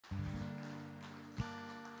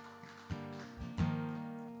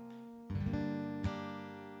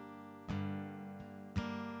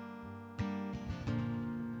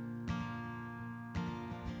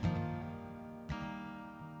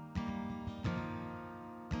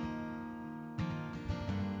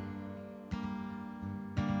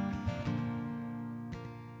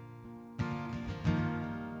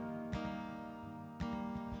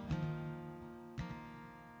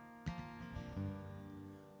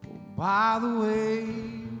By the way,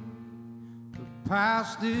 the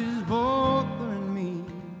past is bothering me.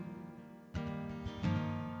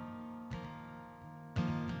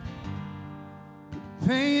 The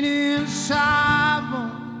pain inside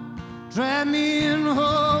won't drag me in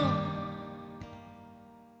home.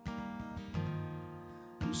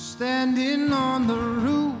 I'm standing on the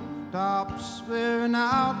rooftop, swearing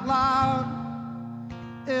out loud,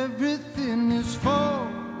 everything is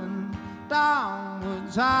falling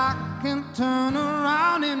downwards. I can turn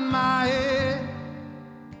around in my head,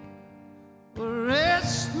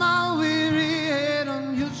 rest my weary head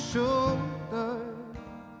on your shoulder.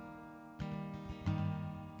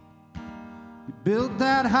 You built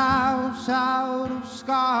that house out of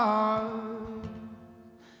scars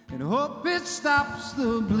and hope it stops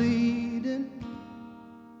the bleeding.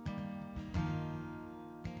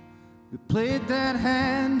 We played that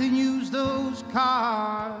hand and used those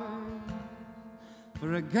cards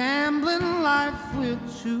for a gambling life we're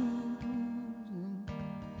choosing.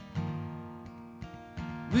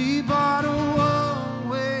 We bought a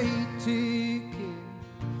one-way ticket.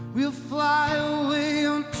 We'll fly away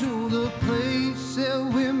unto the place that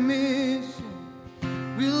we're missing.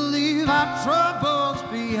 We'll leave our troubles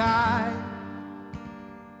behind.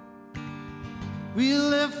 We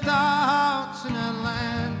left our hearts in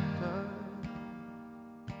Atlanta.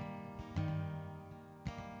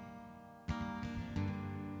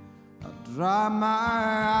 Dry my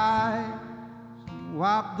eyes,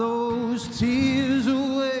 wipe those tears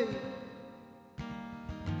away.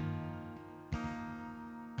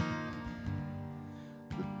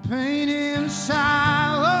 The pain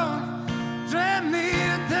inside won't drag me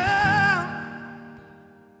down.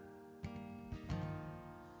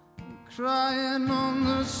 I'm crying on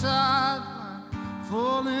the sideline,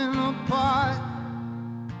 falling apart.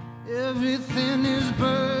 Everything is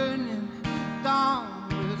burning down.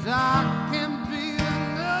 I can be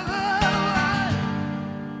another life.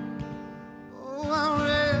 Oh, I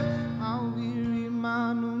rest my weary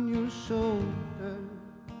mind on your shoulder.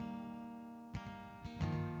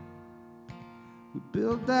 We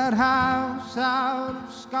built that house out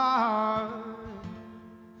of scars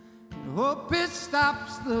and hope it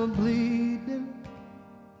stops the bleeding.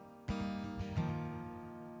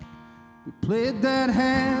 We played that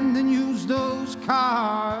hand and used those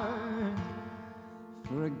cards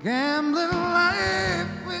for a gambling life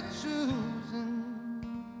we're choosing.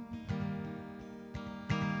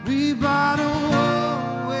 We bought a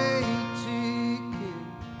one-way ticket.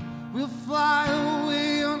 We'll fly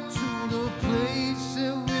away unto the place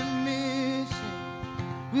that we're missing.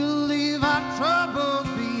 We'll leave our troubles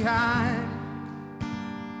behind.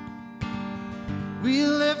 We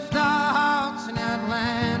left our hearts in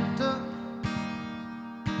Atlanta.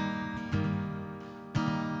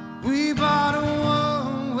 We bought a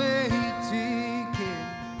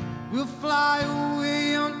we'll fly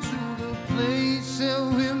away unto the place that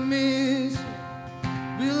we're missing.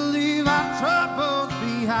 We'll leave our troubles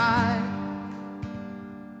behind.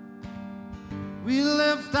 We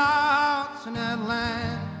left our hearts in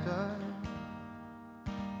Atlanta.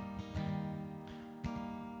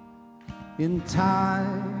 In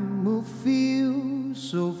time we'll feel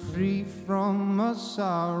so free from our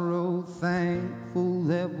sorrow, thankful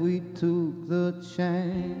that we took the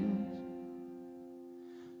chance.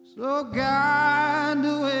 So guide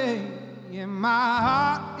the way in my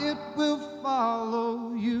heart, it will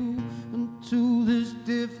follow you into this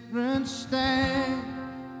different stand.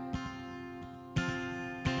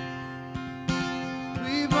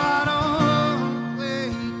 We bought a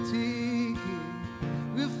one-way ticket.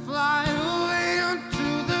 We'll fly away unto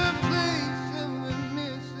the place that we're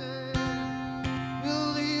missing. We'll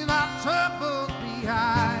leave our troubles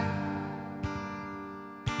behind.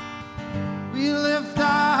 We left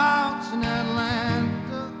our house in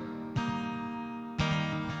Atlanta.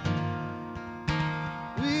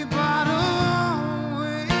 We bought a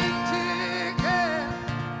one-way ticket.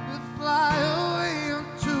 We'll fly away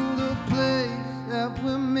unto the place that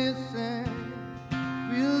we're missing.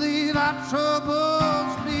 We leave our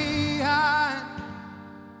troubles behind.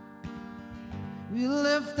 We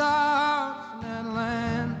left our